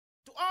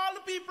all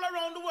the people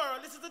around the world,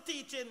 this is the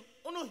teaching.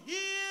 Uno hear.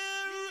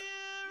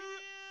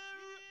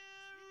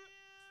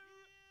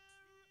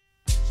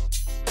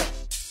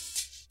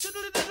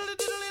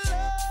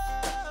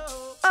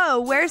 Oh,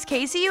 where's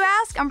Casey, you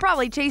ask? I'm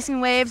probably chasing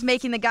waves,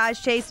 making the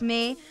guys chase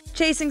me,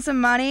 chasing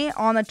some money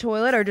on the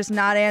toilet, or just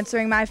not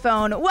answering my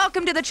phone.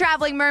 Welcome to the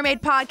Traveling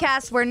Mermaid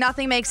Podcast, where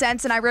nothing makes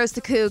sense and I roast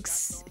the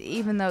kooks,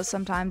 even though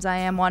sometimes I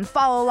am one.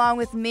 Follow along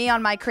with me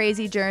on my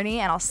crazy journey,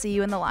 and I'll see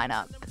you in the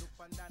lineup.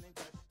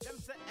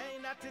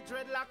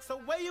 So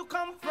where you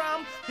come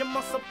from? You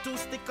must have two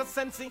sticker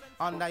sensing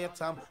under your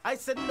tongue. I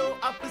said no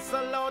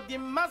officer Lord, you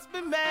must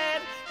be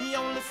mad. He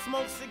only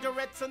smokes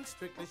cigarettes and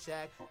strictly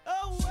shag.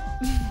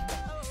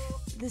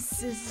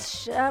 This is a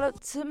shout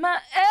out to my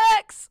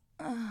ex.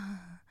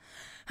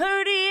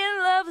 Heard he in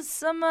love with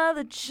some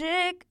other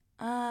chick.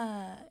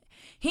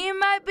 He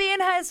might be in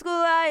high school,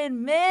 I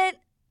admit.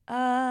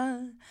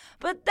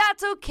 But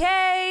that's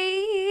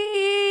okay.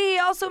 He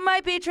also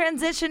might be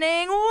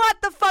transitioning.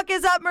 What the fuck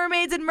is up,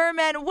 mermaids and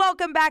mermen?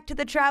 Welcome back to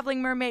the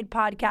Traveling Mermaid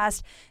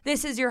Podcast.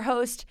 This is your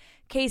host,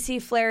 Casey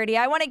Flaherty.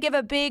 I want to give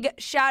a big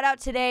shout out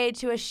today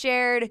to a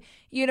shared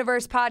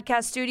universe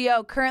podcast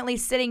studio currently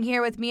sitting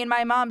here with me and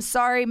my mom.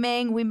 Sorry,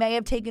 Ming, we may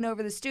have taken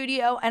over the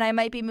studio and I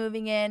might be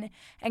moving in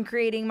and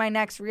creating my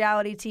next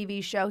reality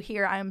TV show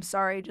here. I'm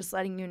sorry, just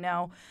letting you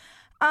know.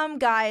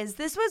 Guys,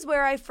 this was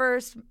where I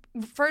first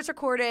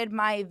recorded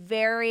my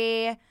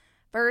very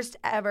first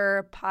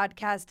ever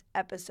podcast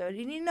episode.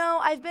 And you know,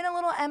 I've been a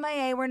little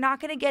MIA. We're not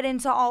going to get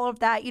into all of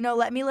that. You know,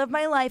 let me live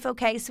my life,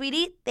 okay,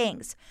 sweetie?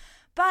 Thanks.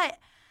 But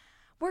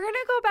we're going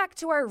to go back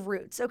to our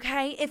roots,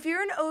 okay? If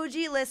you're an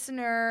OG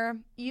listener,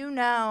 you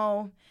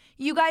know,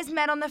 you guys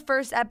met on the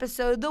first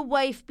episode, the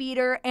wife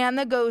beater and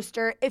the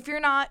ghoster. If you're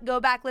not,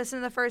 go back, listen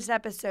to the first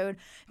episode,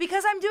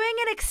 because I'm doing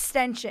an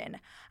extension.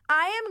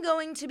 I am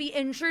going to be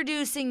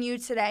introducing you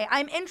today.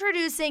 I'm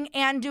introducing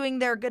and doing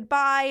their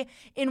goodbye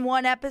in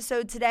one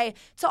episode today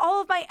to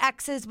all of my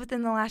exes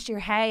within the last year.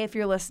 Hey, if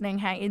you're listening,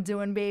 how you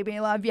doing, baby?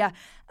 Love ya.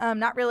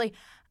 Not really.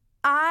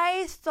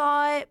 I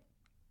thought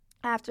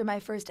after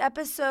my first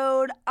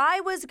episode,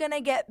 I was going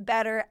to get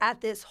better at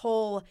this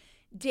whole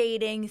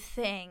dating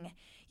thing.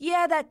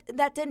 Yeah,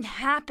 that didn't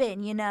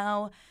happen, you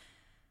know.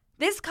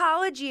 This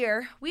college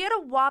year, we had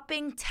a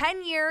whopping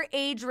 10-year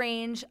age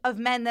range of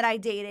men that I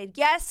dated.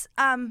 Yes,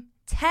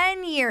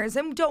 10 years.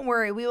 And don't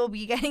worry, we will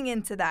be getting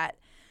into that.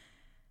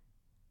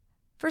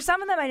 For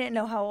some of them, I didn't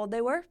know how old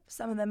they were.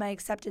 Some of them, I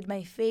accepted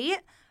my fate.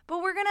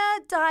 But we're going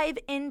to dive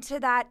into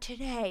that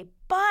today.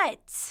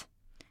 But,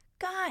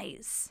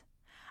 guys,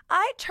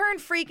 I turned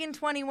freaking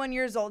 21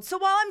 years old. So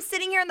while I'm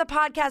sitting here in the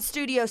podcast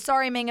studio,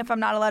 sorry, Ming, if I'm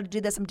not allowed to do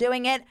this, I'm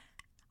doing it.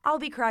 I'll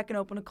be cracking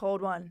open a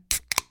cold one.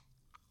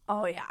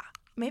 Oh, yeah.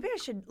 Maybe I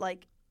should,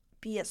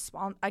 be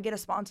I get a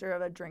sponsor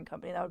of a drink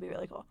company. That would be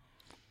really cool.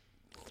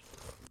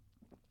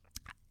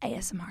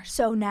 ASMR.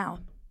 So now,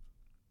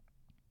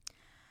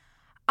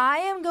 I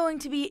am going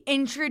to be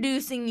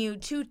introducing you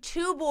to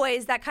two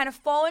boys that kind of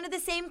fall into the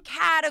same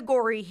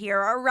category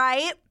here, all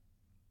right?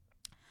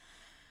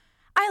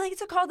 I like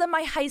to call them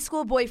my high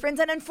school boyfriends,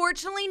 and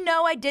unfortunately,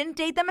 no, I didn't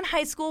date them in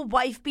high school.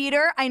 Wife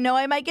beater. I know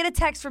I might get a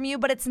text from you,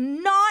 but it's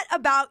not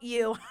about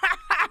you.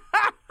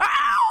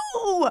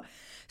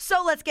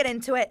 So let's get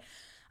into it.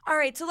 All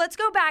right, so let's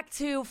go back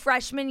to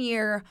freshman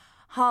year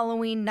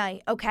Halloween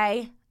night,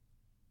 okay?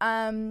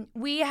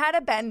 We had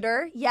a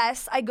bender.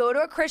 Yes, I go to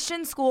a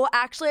Christian school.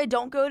 Actually, I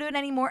don't go to it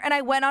anymore, and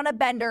I went on a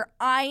bender.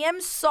 I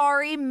am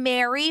sorry,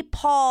 Mary,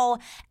 Paul,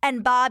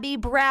 and Bobby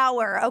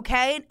Brower,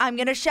 okay? I'm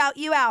going to shout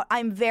you out.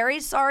 I'm very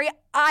sorry.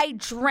 I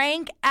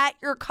drank at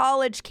your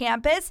college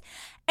campus,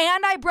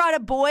 and I brought a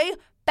boy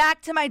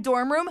back to my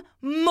dorm room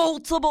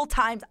multiple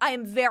times. I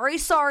am very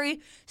sorry.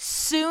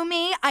 Sue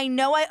me. I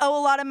know I owe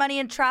a lot of money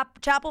in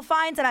chapel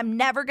fines, and I'm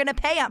never going to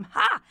pay them.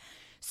 Ha!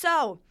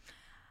 So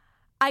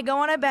I go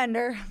on a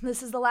bender.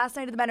 This is the last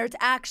night of the bender. It's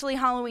actually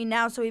Halloween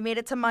now, so we made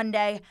it to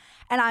Monday.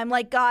 And I'm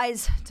like,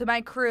 guys, to my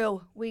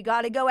crew, we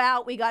got to go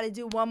out. We got to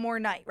do one more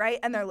night, right?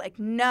 And they're like,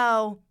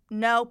 no,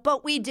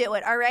 but we do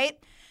it, all right?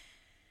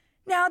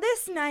 Now,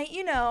 this night,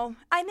 you know,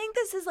 I think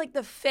this is like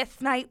the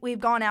fifth night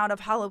we've gone out of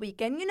Halloween.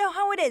 And you know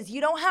how it is.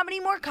 You don't have any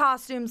more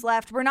costumes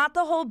left. We're not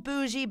the whole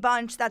bougie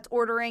bunch that's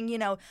ordering,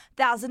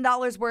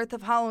 $1,000 worth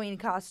of Halloween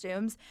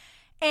costumes.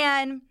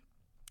 And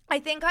I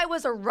think I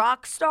was a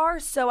rock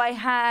star, so I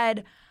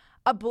had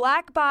a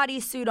black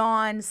bodysuit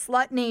on,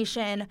 Slut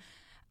Nation,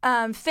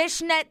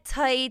 fishnet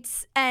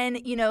tights,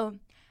 and,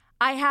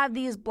 I have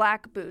these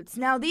black boots.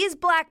 Now, these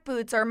black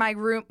boots were my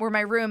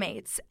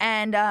roommates,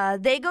 and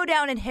they go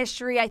down in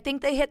history. I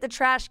think they hit the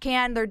trash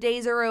can. Their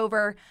days are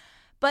over,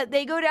 but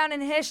they go down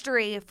in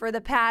history for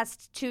the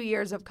past 2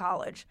 years of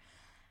college.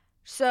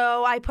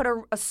 So I put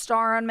a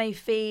star on my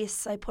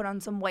face. I put on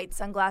some white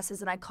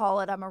sunglasses, and I call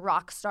it I'm a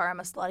rock star. I'm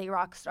a slutty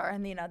rock star,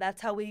 and,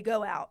 that's how we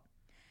go out.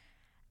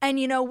 And,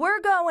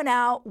 we're going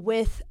out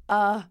with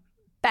a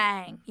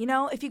bang.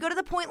 If you go to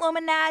the Point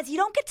Loma Naz, you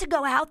don't get to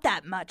go out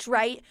that much,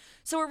 right?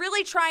 So we're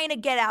really trying to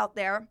get out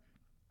there.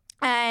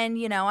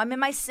 And, I'm in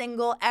my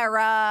single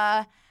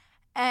era,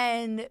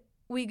 and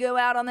we go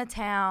out on the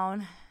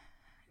town.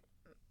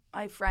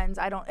 My friends,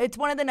 it's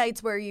one of the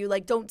nights where you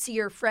like don't see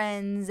your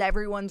friends.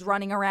 Everyone's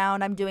running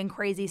around. I'm doing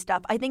crazy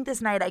stuff. I think this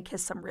night I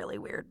kissed some really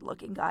weird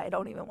looking guy. I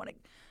don't even want to,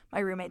 my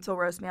roommates will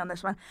roast me on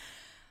this one.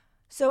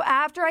 So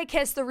after I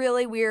kissed the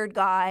really weird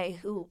guy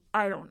who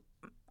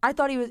he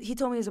told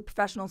me he was a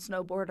professional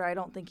snowboarder. I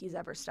don't think he's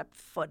ever stepped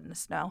foot in the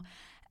snow.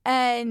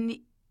 And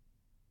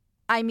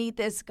I meet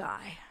this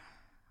guy.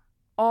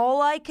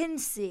 All I can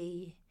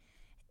see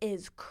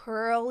is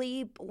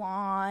curly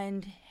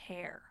blonde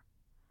hair.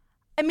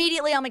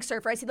 Immediately, I'm like,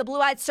 surfer. I see the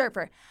blue-eyed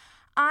surfer.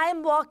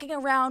 I'm walking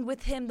around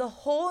with him the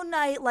whole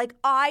night like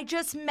I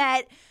just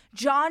met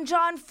John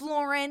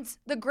Florence,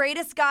 the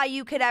greatest guy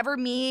you could ever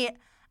meet.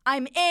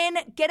 I'm in.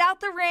 Get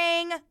out the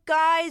ring.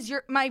 Guys,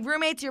 you're my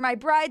roommates. You're my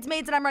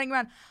bridesmaids. And I'm running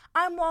around.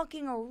 I'm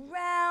walking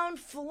around,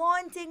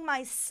 flaunting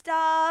my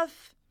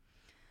stuff.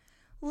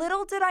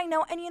 Little did I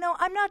know, and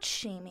I'm not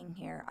shaming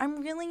here.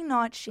 I'm really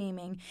not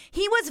shaming.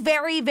 He was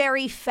very,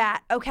 very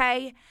fat,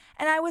 okay?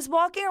 And I was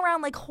walking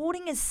around like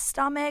holding his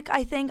stomach,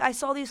 I think. I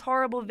saw these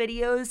horrible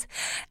videos,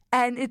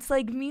 and it's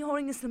like me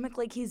holding his stomach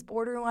like he's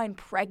borderline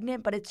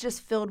pregnant, but it's just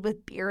filled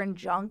with beer and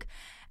junk.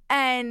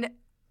 And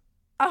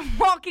I'm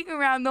walking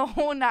around the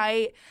whole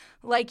night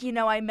like,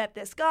 I met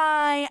this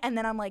guy, and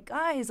then I'm like,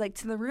 guys, like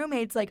to the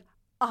roommates, like,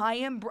 I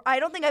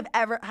don't think I've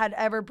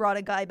ever brought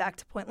a guy back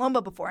to Point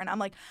Loma before, and I'm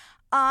like,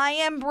 I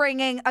am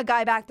bringing a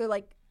guy back. They're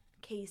like,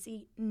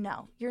 Casey,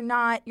 no, you're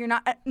not.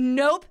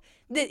 Nope.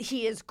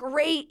 He is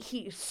great.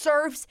 He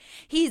surfs.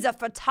 He's a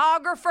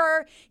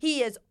photographer.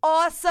 He is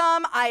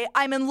awesome.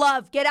 I'm in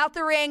love. Get out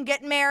the ring.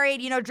 Get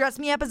married. Dress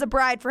me up as a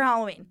bride for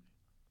Halloween.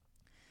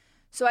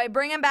 So I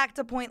bring him back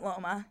to Point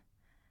Loma.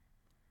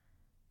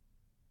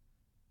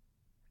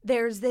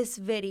 There's this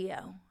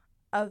video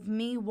of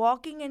me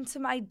walking into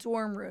my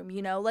dorm room,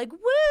 like, woo,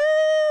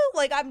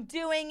 like I'm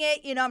doing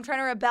it. I'm trying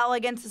to rebel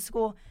against the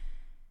school.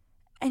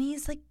 And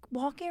he's like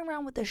walking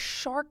around with a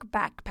shark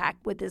backpack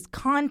with his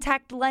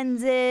contact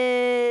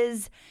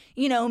lenses,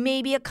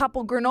 maybe a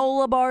couple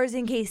granola bars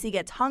in case he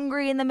gets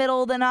hungry in the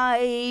middle of the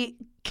night.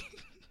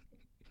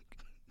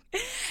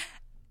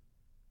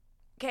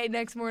 Okay,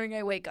 next morning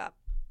I wake up.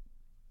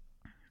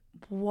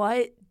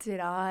 What did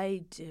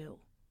I do?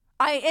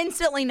 I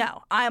instantly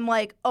know. I'm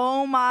like,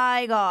 oh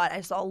my God,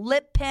 I saw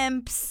lip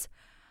pimps.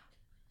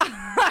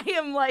 I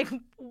am like,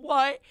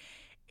 what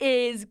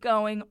is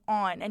going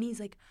on? And he's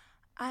like,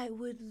 at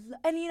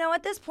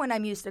this point,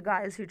 I'm used to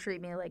guys who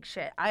treat me like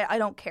shit. I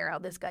don't care how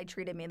this guy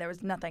treated me. There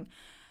was nothing.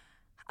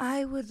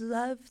 I would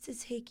love to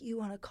take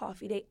you on a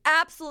coffee date.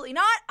 Absolutely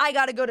not. I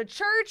got to go to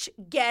church.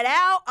 Get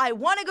out. I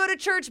want to go to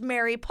church.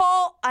 Mary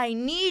Paul, I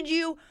need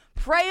you.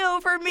 Pray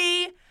over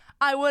me.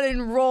 I want to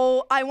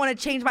enroll. I want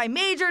to change my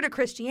major to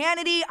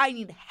Christianity. I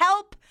need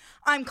help.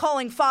 I'm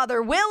calling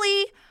Father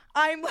Willie.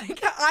 I'm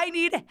like, I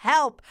need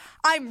help.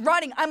 I'm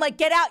running. I'm like,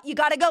 get out. You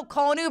got to go.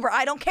 Call an Uber.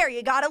 I don't care.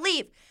 You got to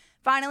leave.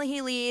 Finally,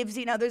 he leaves.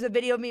 There's a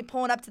video of me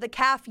pulling up to the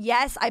calf.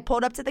 Yes, I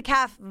pulled up to the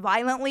calf,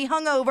 violently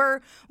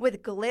hungover,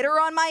 with glitter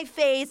on my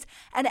face.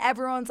 And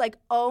everyone's like,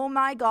 oh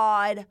my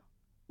God,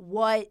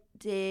 what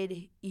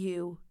did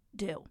you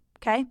do?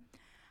 Okay?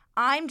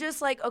 I'm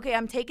just like, okay,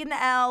 I'm taking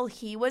the L.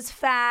 He was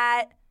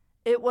fat.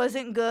 It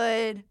wasn't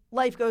good.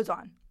 Life goes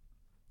on.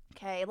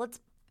 Okay,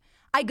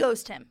 I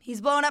ghost him. He's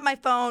blowing up my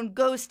phone.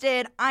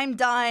 Ghosted. I'm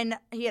done.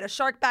 He had a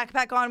shark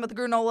backpack on with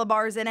granola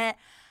bars in it.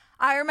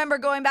 I remember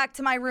going back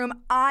to my room.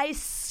 I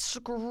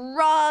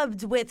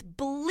scrubbed with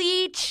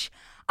bleach.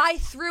 I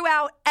threw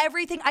out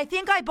everything. I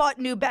think I bought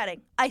new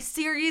bedding. I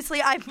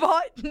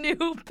bought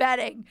new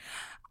bedding.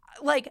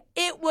 Like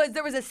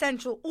there was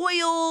essential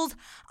oils.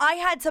 I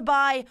had to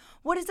buy,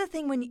 what is the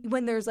thing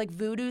when there's like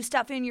voodoo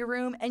stuff in your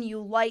room and you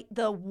light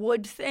the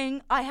wood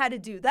thing? I had to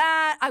do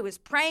that. I was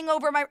praying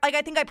over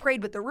I think I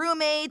prayed with the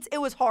roommates. It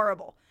was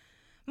horrible.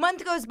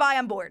 Month goes by,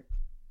 I'm bored.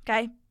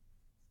 Okay.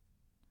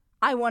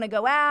 I want to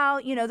go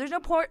out.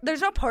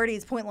 There's no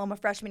parties Point Loma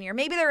freshman year.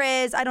 Maybe there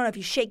is. I don't know if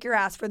you shake your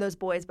ass for those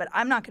boys, but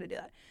I'm not going to do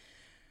that.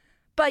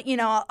 But,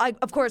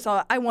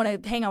 I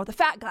want to hang out with a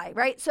fat guy,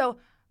 right? So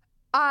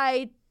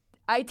I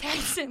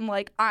text him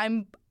like,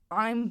 I'm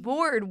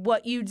bored.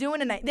 What you doing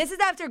tonight? This is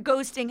after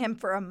ghosting him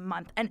for a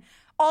month. And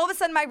all of a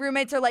sudden my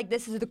roommates are like,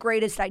 this is the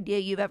greatest idea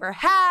you've ever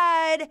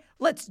had.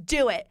 Let's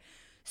do it.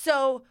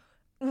 So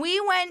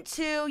we went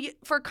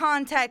for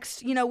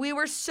context, we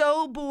were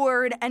so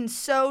bored and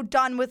so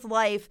done with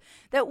life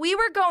that we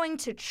were going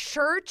to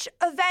church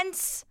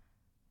events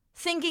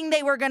thinking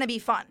they were going to be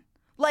fun.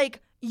 Like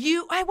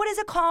what is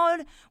it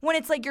called when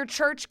it's like your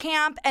church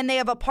camp and they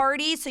have a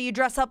party, so you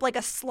dress up like a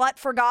slut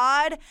for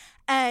God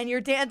and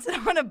you're dancing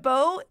on a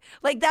boat?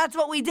 Like that's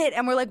what we did.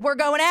 And we're like, we're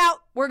going out.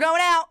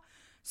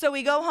 So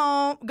we go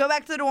home, go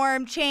back to the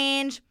dorm,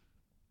 change.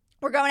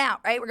 We're going out,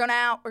 right? We're going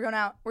out.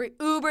 We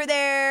Uber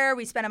there.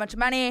 We spend a bunch of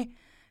money.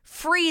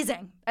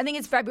 Freezing. I think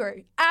it's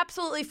February.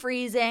 Absolutely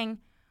freezing.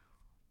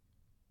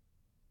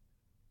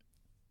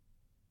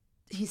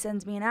 He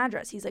sends me an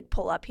address. He's like,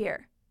 pull up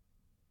here.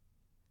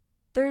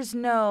 I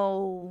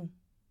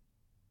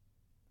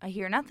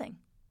hear nothing.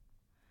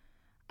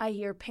 I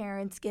hear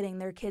parents getting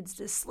their kids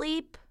to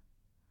sleep.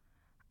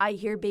 I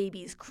hear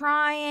babies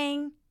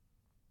crying.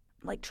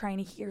 Like trying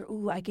to hear,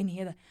 I can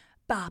hear the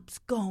bops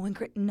going,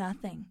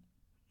 nothing.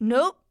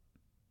 Nope.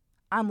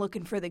 I'm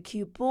looking for the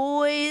cute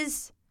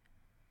boys.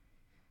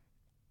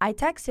 I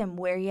text him,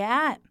 where you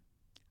at?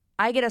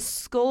 I get a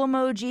skull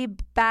emoji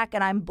back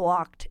and I'm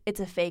blocked.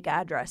 It's a fake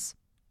address.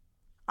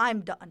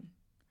 I'm done.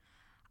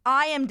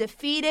 I am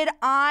defeated.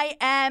 I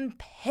am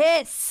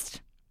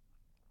pissed.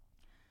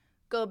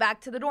 Go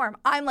back to the dorm.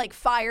 I'm like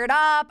fired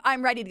up.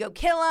 I'm ready to go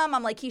kill him.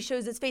 I'm like, he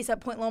shows his face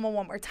at Point Loma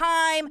one more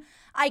time.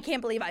 I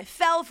can't believe I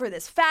fell for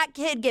this fat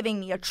kid giving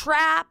me a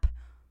trap.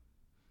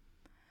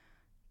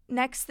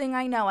 Next thing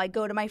I know, I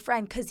go to my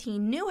friend because he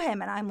knew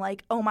him. And I'm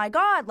like, oh my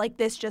God, like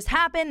this just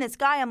happened. This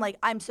guy, I'm like,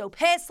 I'm so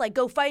pissed. Like,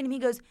 go fight him. He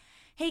goes,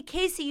 hey,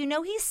 Casey, you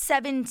know he's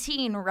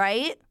 17,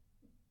 right?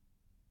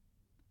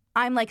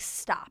 I'm like,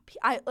 stop.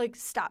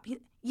 Stop.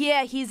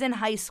 Yeah, he's in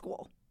high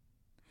school.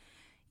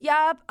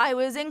 Yep, I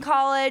was in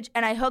college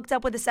and I hooked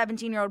up with a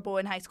 17-year-old boy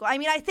in high school. I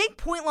mean, I think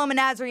Point Loma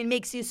Nazarene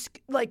makes you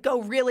like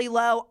go really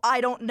low.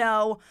 I don't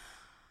know.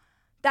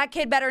 That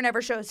kid better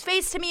never show his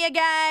face to me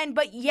again.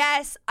 But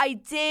yes, I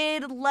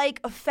did like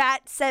a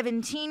fat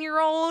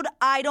 17-year-old.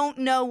 I don't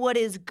know what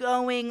is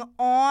going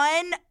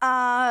on.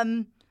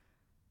 I'm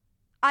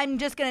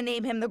just going to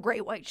name him the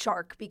Great White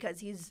Shark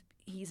because he's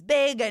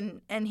big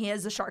and he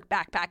has a shark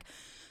backpack.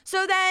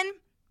 So then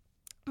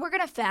we're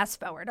going to fast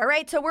forward, all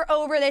right? So we're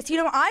over this. You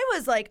know, I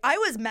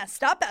was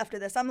messed up after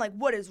this. I'm like,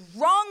 what is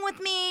wrong with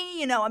me?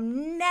 You know,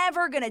 I'm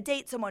never going to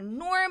date someone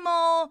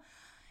normal.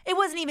 It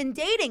wasn't even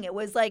dating. It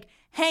was like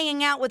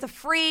hanging out with a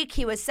freak.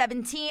 He was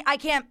 17. I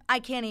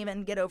can't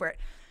even get over it.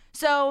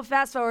 So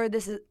fast forward,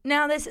 this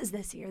is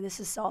this year.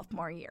 This is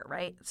sophomore year,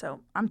 right?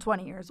 So I'm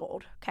 20 years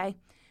old, okay?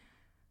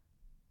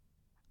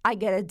 I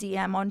get a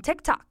DM on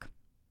TikTok.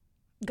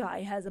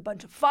 Guy has a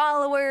bunch of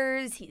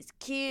followers. He's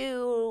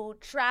cute,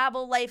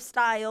 travel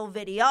lifestyle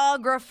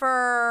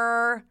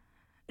videographer.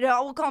 You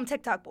know, we'll call him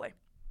TikTok boy.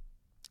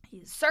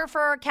 He's a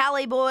surfer,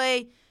 Cali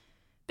boy,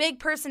 big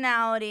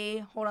personality.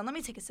 Hold on, let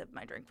me take a sip of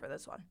my drink for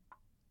this one.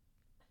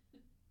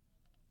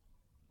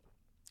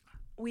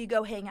 We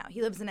go hang out.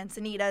 He lives in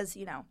Encinitas,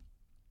 you know.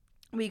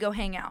 We go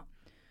hang out.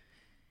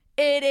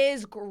 It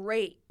is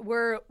great.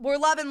 We're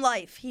loving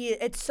life.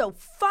 It's so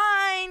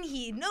fun.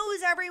 He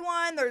knows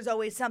everyone. There's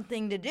always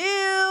something to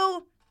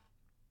do.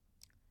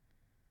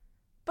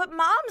 But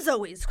mom's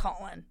always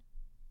calling,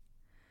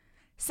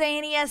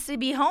 saying he has to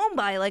be home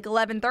by like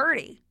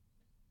 11:30.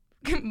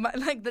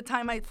 Like the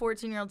time my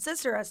 14-year-old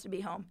sister has to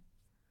be home.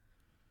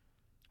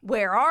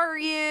 Where are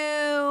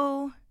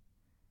you?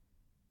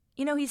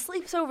 You know, he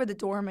sleeps over the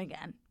dorm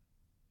again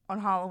on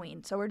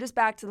Halloween. So we're just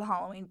back to the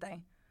Halloween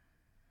thing.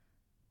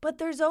 But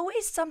there's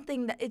always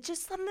something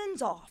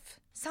something's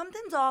off.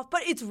 Something's off,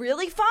 but it's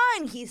really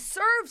fun. He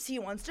surfs. He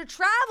wants to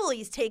travel.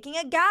 He's taking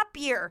a gap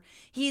year.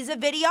 He's a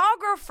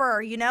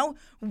videographer, you know.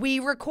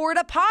 We record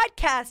a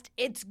podcast.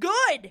 It's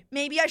good.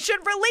 Maybe I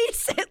should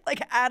release it,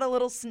 like add a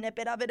little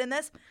snippet of it in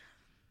this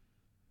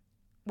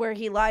where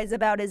he lies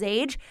about his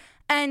age.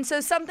 And so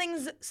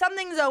something's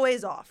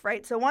always off,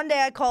 right? So one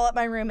day I call up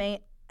my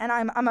roommate and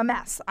I'm a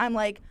mess. I'm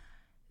like,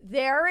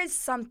 there is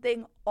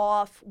something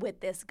off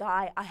with this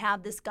guy. I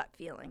have this gut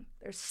feeling.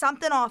 There's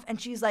something off.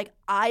 And she's like,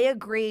 I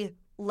agree.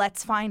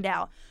 Let's find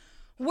out.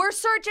 We're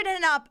searching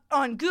it up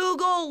on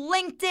Google,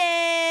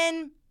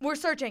 LinkedIn. We're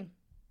searching.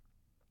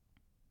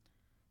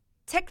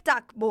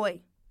 TikTok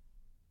boy.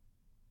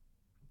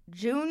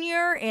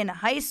 Junior in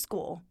high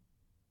school.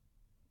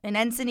 In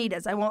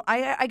Encinitas.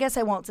 I guess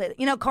I won't say that.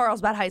 You know, Carl's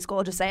about high school.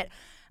 I'll just say it.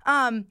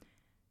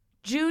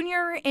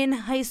 Junior in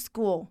high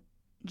school.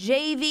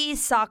 JV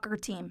soccer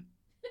team.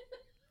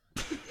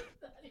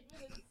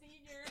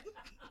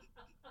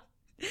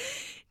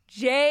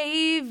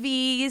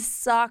 JV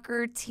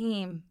soccer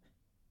team.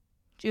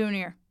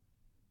 Junior.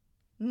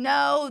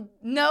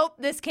 Nope,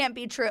 this can't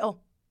be true.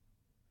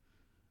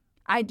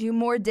 I do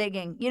more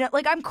digging. You know,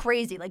 like I'm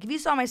crazy. Like if you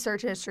saw my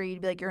search history,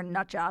 you'd be like, you're a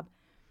nut job.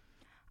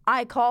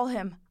 I call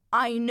him.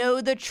 I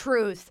know the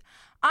truth.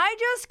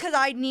 Because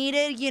I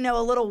needed, you know,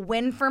 a little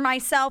win for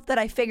myself that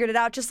I figured it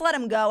out. Just let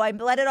him go. I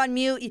let it on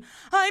mute.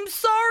 I'm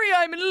sorry.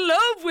 I'm in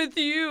love with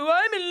you.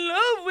 I'm in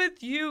love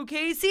with you,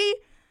 Casey.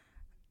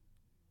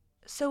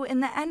 So in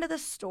the end of the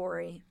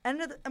story,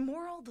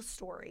 moral of the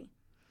story,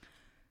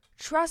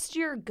 trust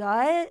your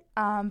gut,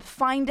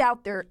 find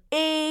out their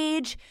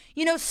age.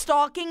 You know,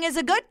 stalking is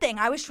a good thing.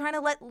 I was trying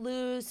to let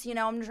loose. You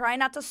know, I'm trying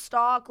not to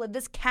stalk, live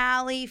this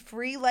Cali,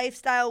 free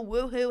lifestyle,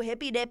 woohoo,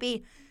 hippy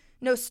dippy.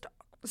 No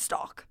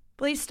stalk.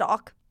 Please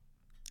stalk.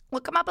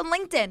 Look them up on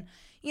LinkedIn.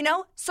 You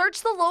know,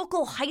 search the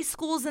local high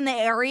schools in the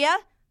area.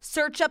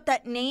 Search up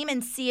that name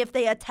and see if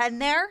they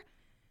attend there.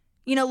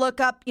 You know, look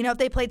up, you know, if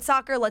they played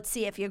soccer, let's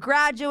see if you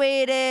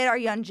graduated. Are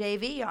you on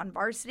JV? You on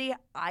varsity?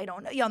 I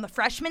don't know. You on the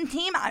freshman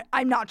team?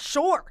 I'm not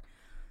sure.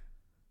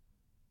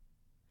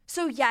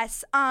 So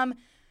yes, I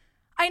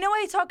know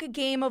I talk a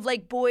game of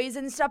like boys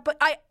and stuff, but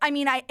I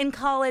mean, in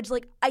college,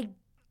 like I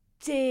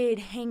did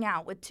hang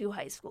out with 2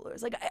 high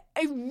schoolers. Like,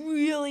 I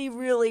really,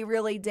 really,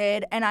 really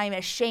did. And I'm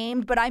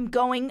ashamed, but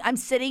I'm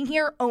sitting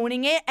here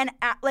owning it. And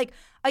like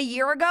a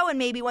year ago, and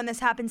maybe when this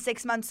happened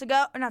 6 months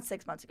ago, or not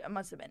 6 months ago, it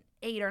must have been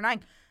 8 or 9,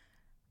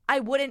 I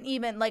wouldn't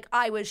even, like,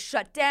 I was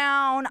shut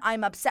down.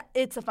 I'm upset.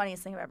 It's the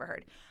funniest thing I've ever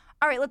heard.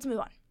 All right, let's move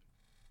on.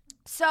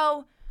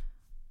 So,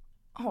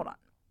 hold on.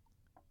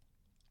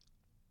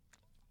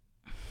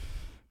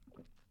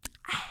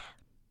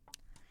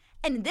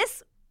 And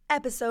this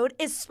episode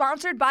is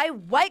sponsored by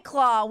White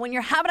Claw. When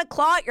you're having a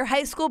claw at your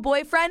high school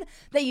boyfriend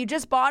that you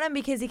just bought him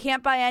because he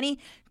can't buy any,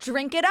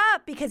 drink it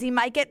up because he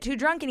might get too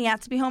drunk and he has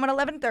to be home at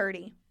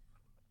 11:30.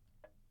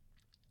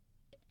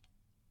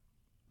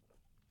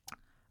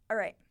 All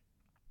right.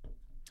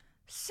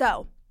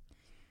 So,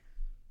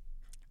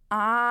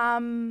 I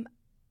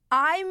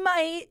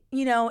might,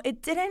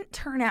 it didn't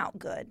turn out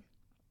good,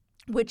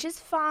 which is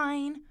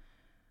fine.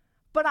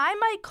 But I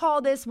might call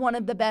this one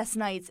of the best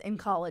nights in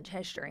college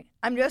history.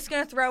 I'm just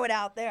going to throw it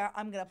out there.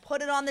 I'm going to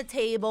put it on the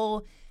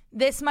table.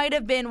 This might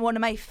have been one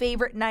of my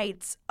favorite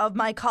nights of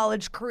my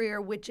college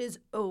career, which is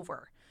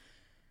over.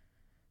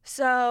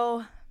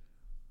 So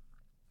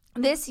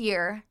this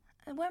year,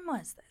 when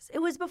was this? It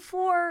was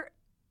before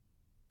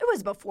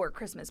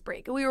Christmas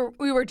break. We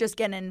were just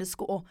getting into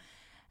school.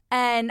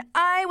 And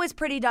I was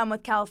pretty done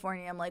with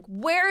California. I'm like,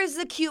 where's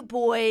the cute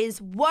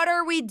boys? What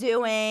are we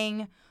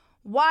doing?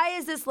 Why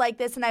is this like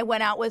this? And I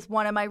went out with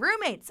one of my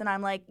roommates and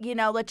I'm like,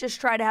 let's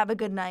just try to have a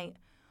good night.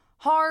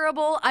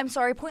 Horrible. I'm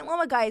sorry. Point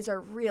Loma guys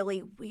are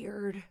really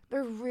weird.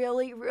 They're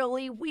really,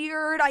 really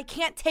weird. I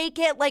can't take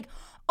it. Like,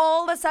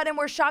 all of a sudden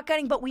we're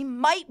shotgunning, but we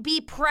might be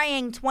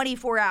praying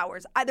 24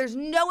 hours. There's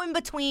no in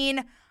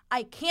between.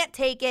 I can't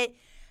take it.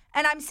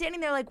 And I'm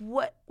standing there like,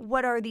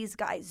 what are these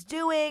guys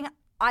doing?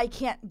 I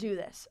can't do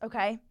this.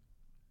 Okay.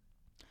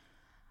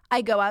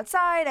 I go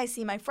outside. I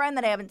see my friend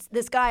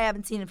this guy I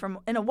haven't seen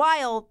in a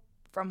while,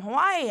 from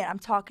Hawaii, and I'm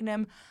talking to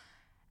him,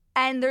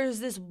 and there's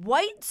this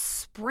white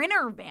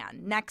Sprinter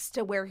van next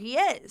to where he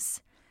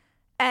is,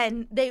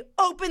 and they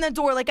open the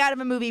door like out of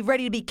a movie,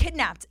 ready to be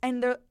kidnapped,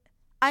 and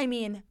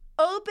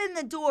open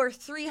the door,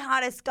 3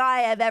 hottest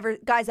guys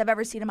I've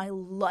ever seen in my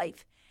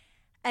life,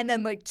 and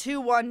then like 2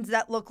 ones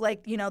that look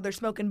like, they're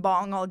smoking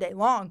bong all day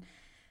long,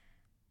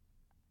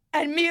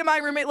 and me and my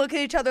roommate look at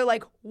each other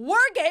like, we're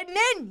getting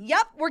in,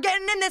 yep, we're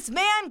getting in this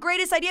van,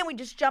 greatest idea, and we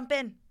just jump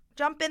in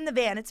the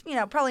van. It's,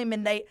 probably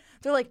midnight.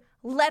 They're like,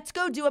 let's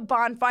go do a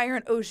bonfire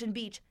in Ocean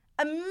Beach.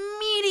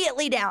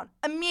 Immediately down.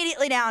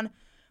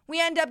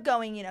 We end up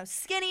going,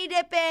 skinny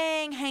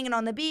dipping, hanging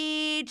on the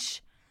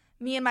beach.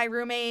 Me and my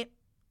roommate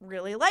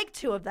really like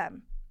 2 of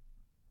them.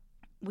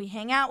 We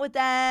hang out with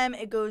them.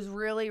 It goes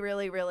really,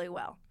 really, really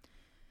well.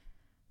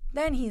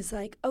 Then he's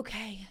like,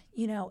 okay,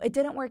 it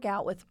didn't work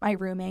out with my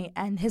roommate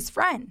and his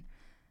friend.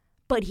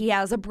 But he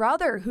has a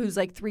brother who's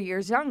like 3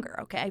 years younger,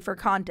 okay, for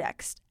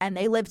context. And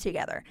they live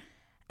together.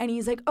 And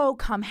he's like, oh,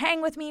 come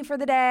hang with me for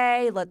the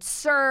day. Let's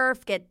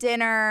surf, get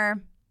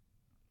dinner.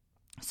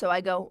 So I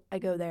go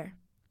there.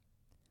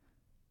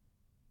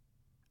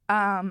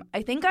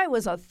 I think I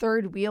was a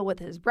third wheel with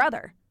his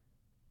brother.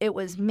 It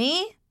was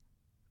me,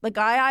 the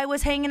guy I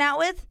was hanging out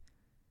with,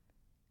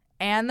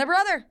 and the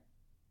brother.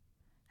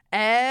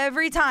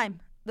 Every time.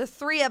 The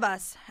 3 of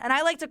us. And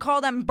I like to call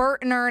them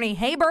Bert and Ernie.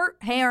 Hey, Bert.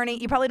 Hey, Ernie.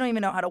 You probably don't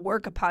even know how to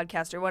work a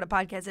podcast or what a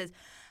podcast is.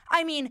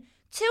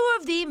 2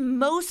 of the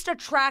most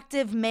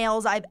attractive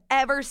males I've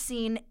ever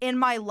seen in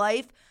my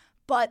life.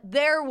 But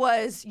there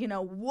was,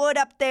 wood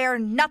up there,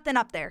 nothing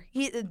up there.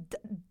 He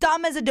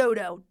dumb as a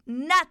dodo.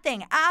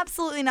 Nothing.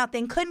 Absolutely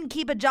nothing. Couldn't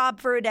keep a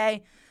job for a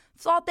day.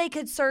 Thought they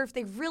could surf.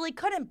 They really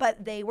couldn't,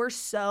 but they were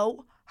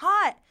so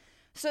hot.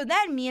 So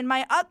then me and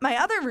my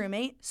other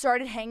roommate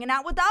started hanging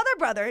out with the other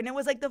brother. And it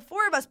was like the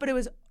 4 of us, but it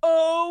was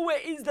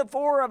always the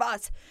 4 of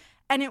us.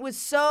 And it was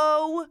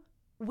so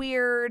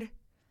weird.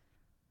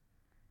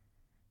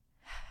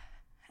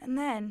 And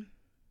then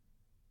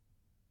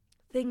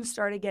things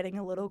started getting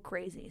a little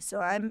crazy. So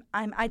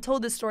I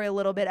told this story a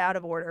little bit out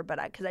of order, but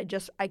I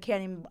just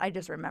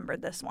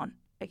remembered this one.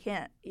 I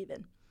can't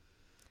even.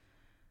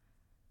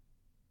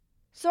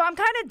 So I'm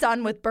kind of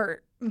done with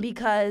Bert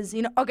because,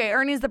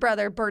 Ernie's the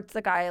brother, Bert's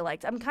the guy I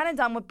liked. I'm kind of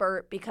done with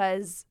Bert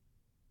because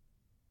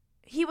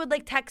he would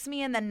like text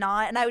me and then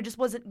not, and I just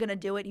wasn't going to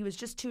do it. He was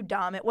just too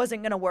dumb. It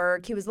wasn't going to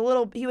work. He was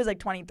like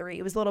 23.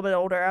 He was a little bit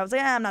older. I was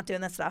like, I'm not doing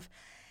this stuff.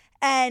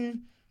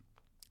 And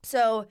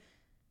so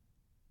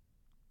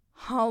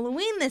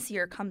Halloween this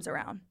year comes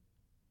around.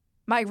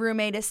 My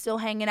roommate is still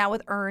hanging out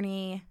with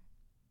Ernie.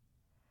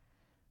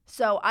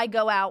 So I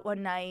go out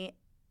one night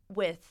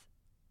with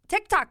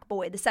TikTok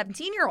boy, the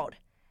 17-year-old,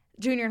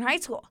 junior in high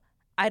school.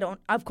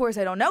 Of course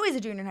I don't know he's a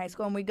junior in high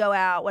school, and we go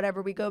out,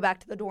 whatever, we go back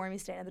to the dorm, we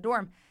stay in the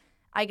dorm.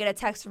 I get a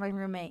text from my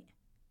roommate.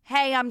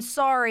 Hey, I'm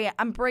sorry,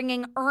 I'm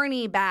bringing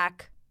Ernie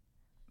back,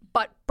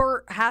 but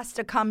Bert has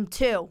to come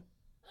too.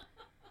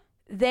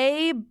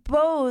 They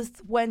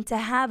both went to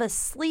have a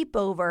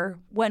sleepover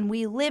when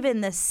we live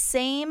in the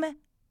same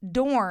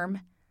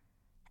dorm,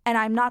 and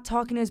I'm not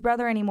talking to his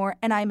brother anymore,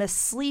 and I'm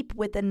asleep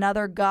with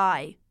another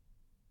guy.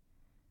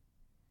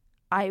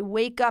 I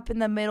wake up in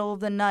the middle of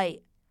the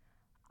night.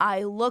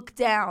 I look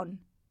down.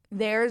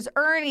 There's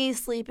Ernie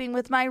sleeping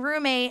with my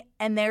roommate,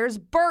 and there's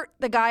Bert,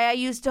 the guy I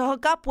used to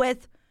hook up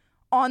with,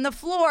 on the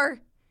floor,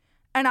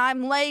 and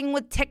I'm laying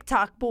with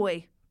TikTok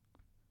boy.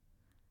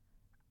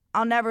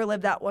 I'll never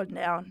live that one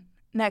down.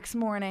 Next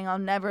morning, I'll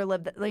never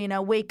live that,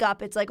 wake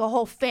up. It's like a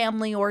whole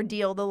family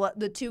ordeal.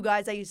 The two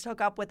guys I used to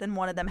hook up with, and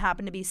one of them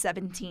happened to be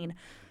 17.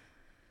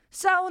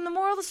 So, and the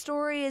moral of the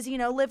story is,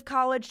 live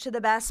college to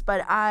the best,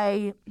 but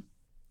I'm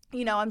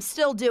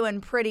still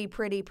doing pretty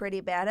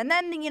bad. And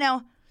then,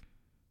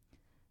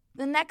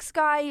 the next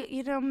guy,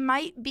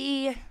 might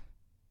be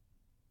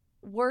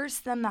worse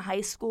than the high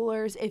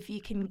schoolers if you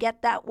can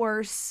get that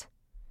worse.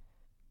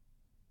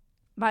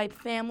 My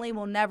family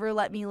will never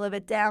let me live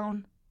it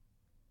down.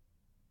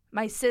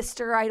 My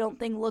sister, I don't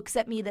think, looks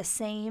at me the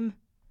same.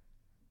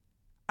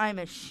 I'm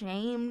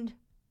ashamed.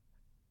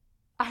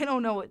 I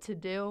don't know what to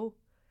do.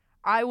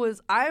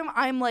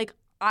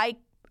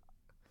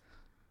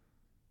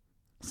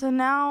 So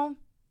now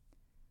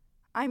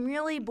I'm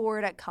really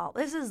bored at college.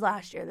 This is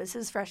last year. This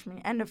is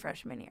end of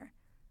freshman year.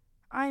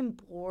 I'm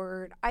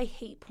bored. I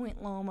hate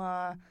Point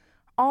Loma.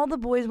 All the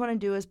boys want to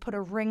do is put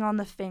a ring on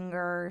the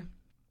finger.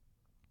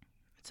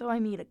 So I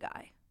meet a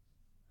guy.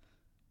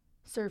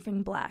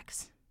 Surfing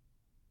blacks.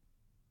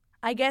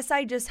 I guess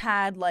I just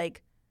had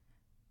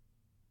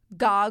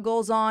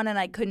goggles on and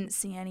I couldn't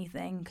see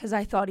anything because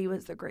I thought he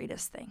was the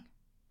greatest thing.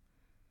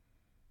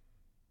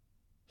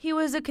 He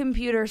was a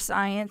computer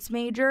science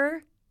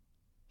major.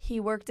 He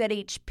worked at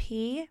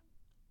HP.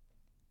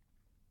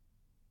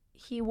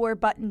 He wore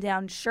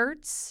button-down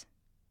shirts.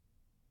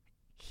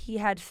 He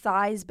had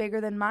thighs bigger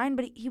than mine,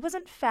 but he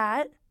wasn't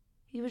fat.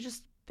 He was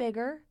just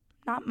bigger.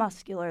 Not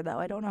muscular, though.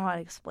 I don't know how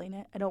to explain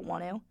it. I don't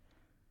want to.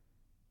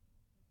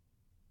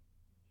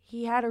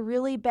 He had a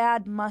really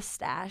bad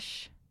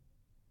mustache.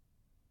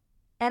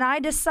 And I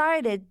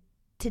decided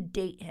to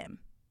date him.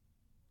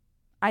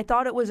 I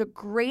thought it was a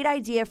great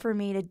idea for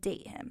me to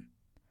date him.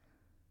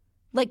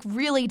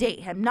 Really date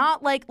him.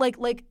 Not like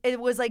it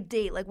was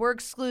date. We're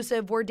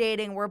exclusive, we're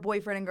dating, we're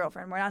boyfriend and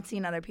girlfriend. We're not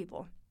seeing other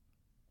people.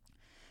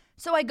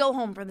 So I go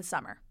home for the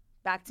summer.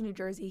 Back to New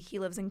Jersey. He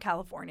lives in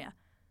California.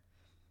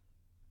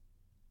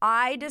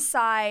 I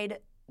decide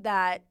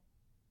that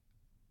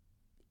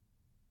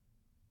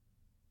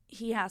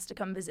he has to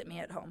come visit me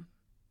at home.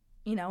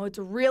 It's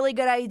a really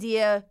good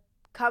idea.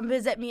 Come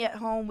visit me at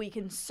home. We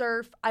can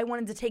surf. I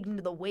wanted to take him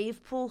to the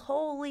wave pool.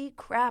 Holy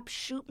crap,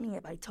 shoot me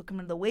if I took him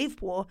to the wave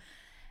pool.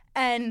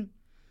 And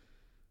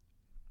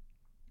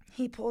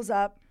he pulls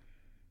up.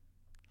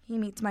 He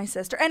meets my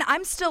sister. And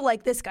I'm still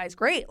like, this guy's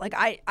great.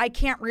 I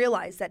can't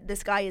realize that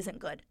this guy isn't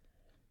good.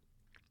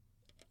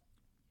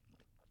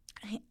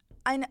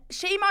 And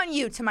shame on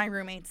you to my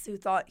roommates who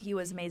thought he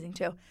was amazing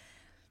too.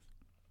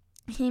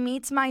 He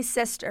meets my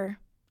sister.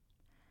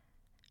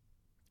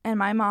 And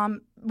my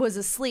mom was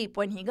asleep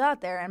when he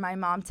got there. And my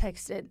mom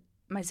texted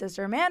my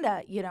sister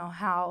Amanda,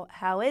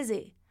 how is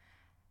he?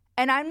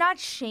 And I'm not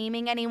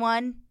shaming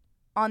anyone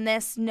on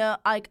this. No,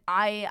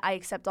 I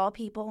accept all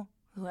people,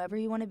 whoever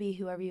you want to be,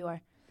 whoever you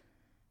are.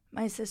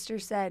 My sister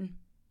said,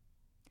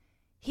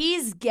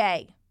 he's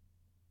gay.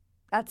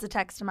 That's the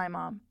text to my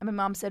mom. And my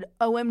mom said,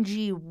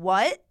 OMG,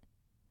 what?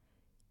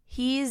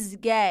 He's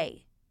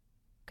gay.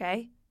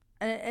 Okay?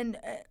 And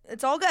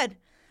it's all good.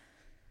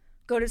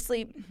 Go to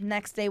sleep.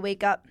 Next day,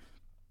 wake up.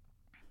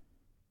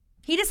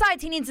 He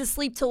decides he needs to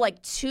sleep till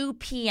 2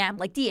 p.m.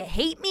 Do you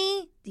hate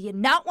me? Do you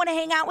not want to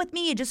hang out with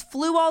me? You just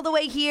flew all the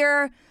way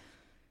here.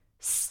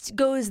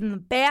 Goes in the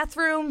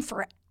bathroom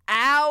for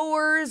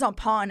hours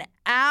upon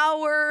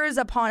hours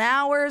upon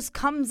hours.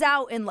 Comes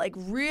out in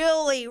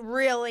really,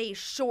 really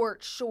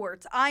short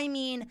shorts. I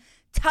mean,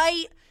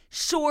 tight,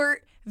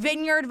 short,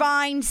 Vineyard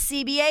Vine,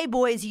 CBA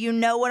boys. You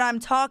know what I'm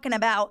talking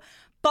about.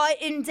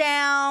 Button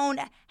down,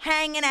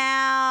 hanging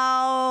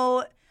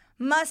out,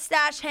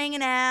 mustache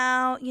hanging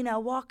out,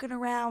 walking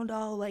around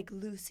all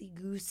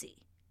loosey-goosey,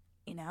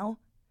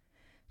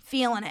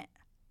 feeling it.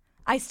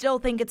 I still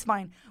think it's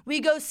fine. We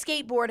go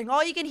skateboarding.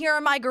 All you can hear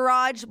in my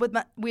garage,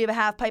 we have a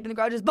half pipe in the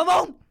garage, is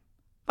ba-boom,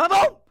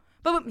 ba-boom,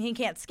 ba-boom. He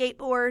can't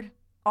skateboard.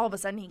 All of a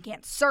sudden, he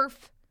can't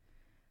surf.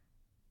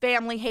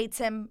 Family hates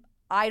him.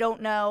 I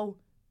don't know.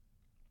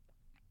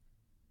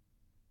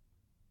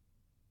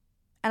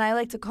 And I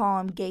like to call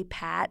him Gay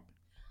Pat.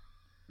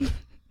 My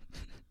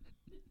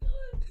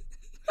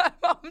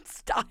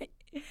mom's dying.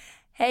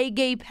 Hey,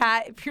 Gay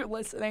Pat, if you're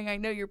listening, I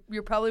know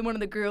you're probably one of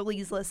the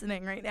girlies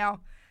listening right now.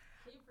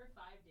 Came for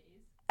 5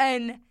 days.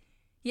 And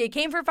he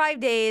came for 5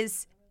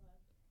 days.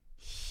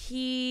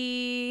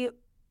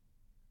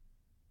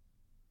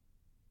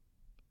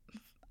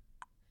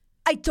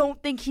 I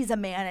don't think he's a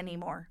man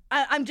anymore.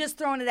 I'm just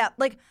throwing it out.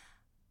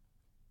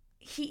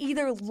 He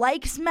either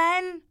likes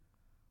men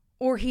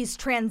or he's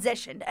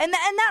transitioned. And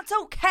that's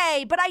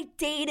okay, but I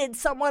dated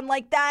someone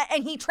like that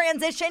and he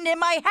transitioned in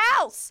my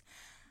house.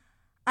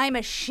 I'm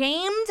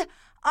ashamed,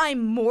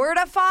 I'm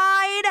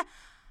mortified,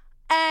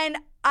 and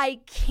I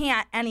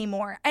can't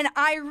anymore. And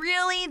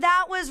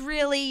that was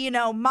really,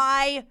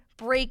 my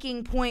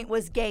breaking point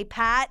was Gay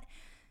Pat.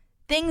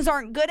 things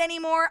aren't good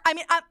anymore. I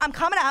mean, I'm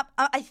coming up.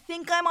 I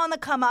think I'm on the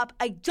come up.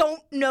 I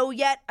don't know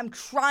yet. I'm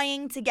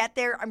trying to get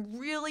there. I'm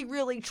really,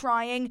 really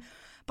trying.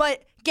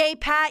 But Gay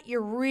Pat,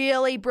 you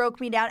really broke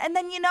me down. And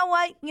then you know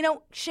what?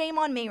 Shame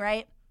on me,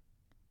 right?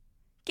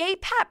 Gay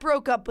Pat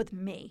broke up with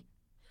me.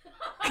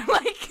 I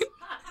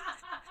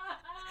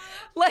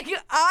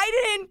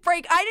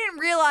didn't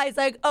realize,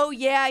 oh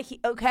yeah,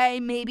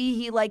 maybe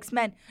he likes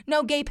men.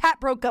 No, Gay Pat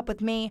broke up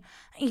with me.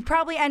 He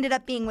probably ended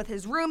up being with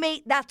his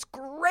roommate. That's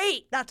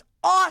great. That's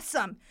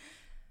awesome.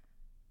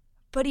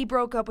 But he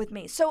broke up with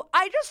me. So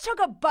I just took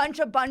a bunch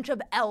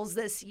of L's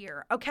this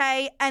year,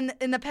 okay? And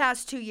in the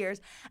past 2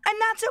 years. And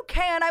that's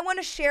okay. And I want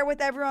to share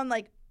with everyone,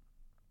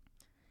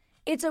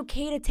 it's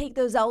okay to take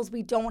those L's.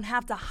 We don't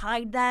have to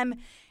hide them.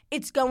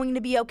 It's going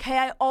to be okay.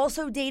 I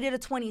also dated a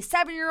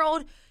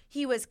 27-year-old.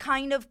 He was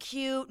kind of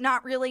cute.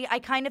 Not really. I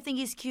kind of think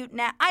he's cute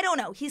now. I don't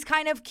know. He's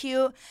kind of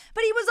cute.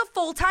 But he was a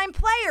full-time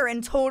player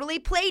and totally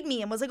played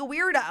me and was like a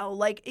weirdo.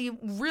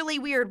 Really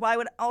weird. Why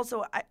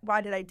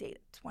did I date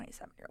a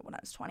 27-year-old when I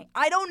was 20?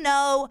 I don't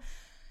know.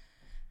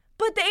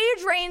 But the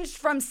age ranged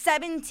from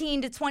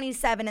 17 to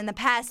 27 in the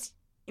past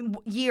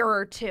year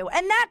or two.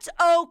 And that's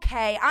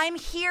okay. I'm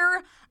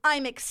here.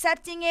 I'm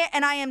accepting it.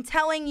 And I am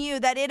telling you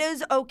that it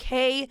is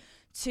okay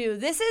to.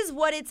 This is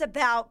what it's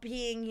about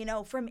being,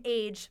 from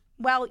age.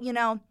 Well,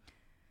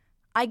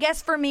 I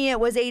guess for me it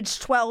was age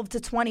 12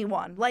 to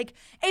 21.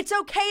 It's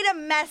okay to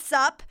mess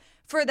up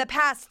for the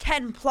past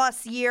 10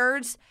 plus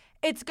years.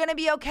 It's going to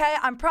be okay.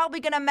 I'm probably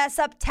going to mess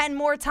up 10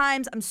 more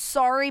times. I'm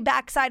sorry,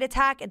 backside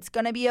attack. It's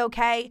going to be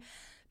okay.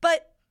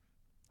 But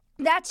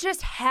that's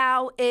just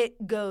how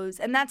it goes.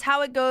 And that's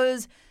how it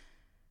goes.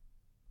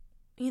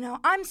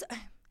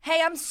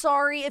 I'm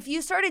sorry. If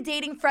you started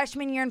dating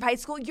freshman year in high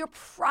school, you're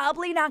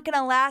probably not going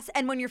to last.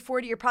 And when you're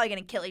 40, you're probably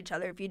going to kill each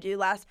other if you do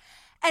last.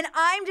 And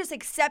I'm just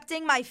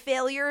accepting my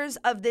failures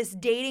of this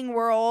dating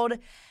world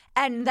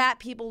and that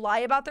people lie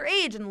about their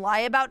age and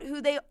lie about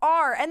who they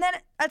are. And then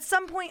at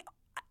some point,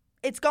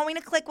 it's going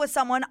to click with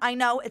someone. I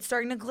know it's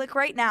starting to click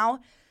right now.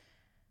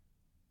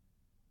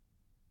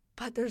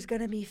 But there's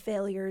going to be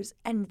failures,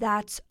 and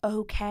that's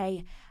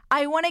okay.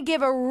 I want to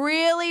give a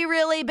really,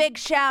 really big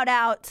shout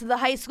out to the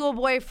high school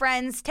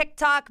boyfriends,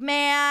 TikTok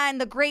Man,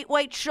 the Great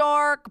White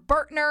Shark,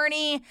 Bert and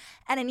Ernie,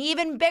 and an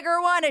even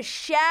bigger one, a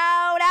shout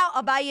out.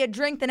 I'll buy you a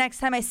drink the next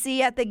time I see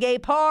you at the gay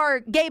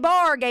bar, Gay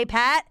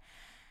Pat.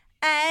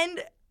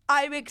 And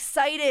I'm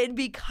excited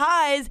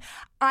because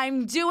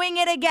I'm doing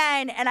it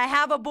again, and I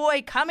have a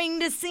boy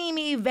coming to see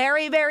me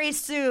very, very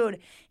soon.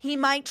 He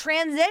might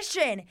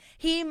transition.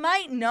 He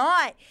might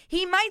not.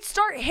 He might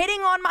start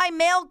hitting on my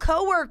male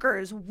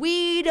coworkers.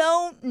 We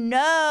don't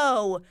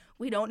know.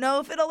 We don't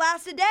know if it'll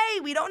last a day.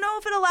 We don't know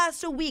if it'll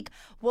last a week.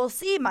 We'll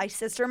see. My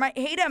sister might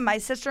hate him. My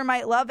sister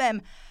might love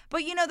him.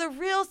 But the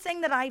real thing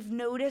that I've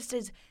noticed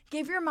is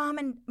give your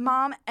mom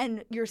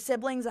and your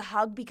siblings a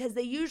hug because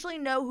they usually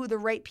know who the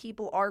right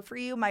people are for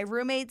you. My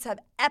roommates have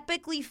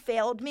epically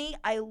failed me.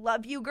 I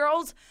love you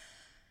girls.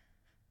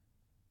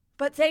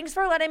 But thanks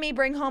for letting me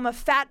bring home a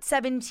fat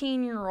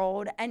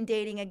 17-year-old and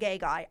dating a gay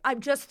guy. I'm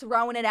just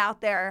throwing it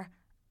out there.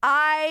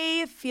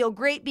 I feel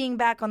great being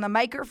back on the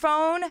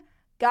microphone.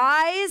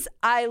 Guys,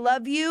 I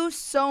love you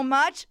so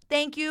much.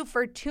 Thank you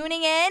for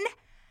tuning in.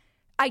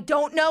 I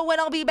don't know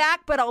when I'll be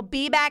back, but I'll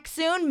be back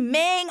soon.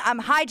 Ming,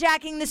 I'm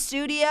hijacking the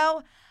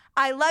studio.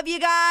 I love you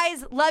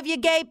guys. Love you,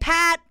 Gay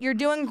Pat. You're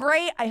doing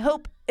great. I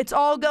hope it's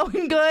all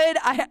going good.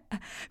 I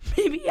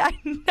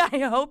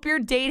hope your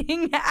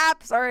dating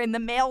apps are in the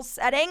male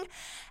setting.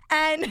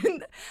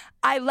 And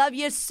I love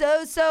you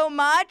so, so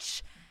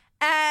much.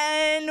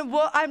 And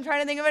I'm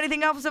trying to think of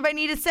anything else if I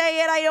need to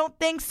say it. I don't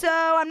think so.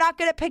 I'm not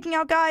good at picking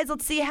out guys.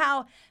 Let's see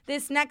how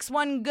this next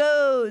one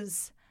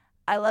goes.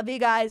 I love you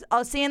guys.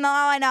 I'll see you in the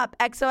lineup.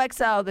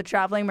 XOXO, the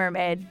Traveling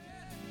Mermaid.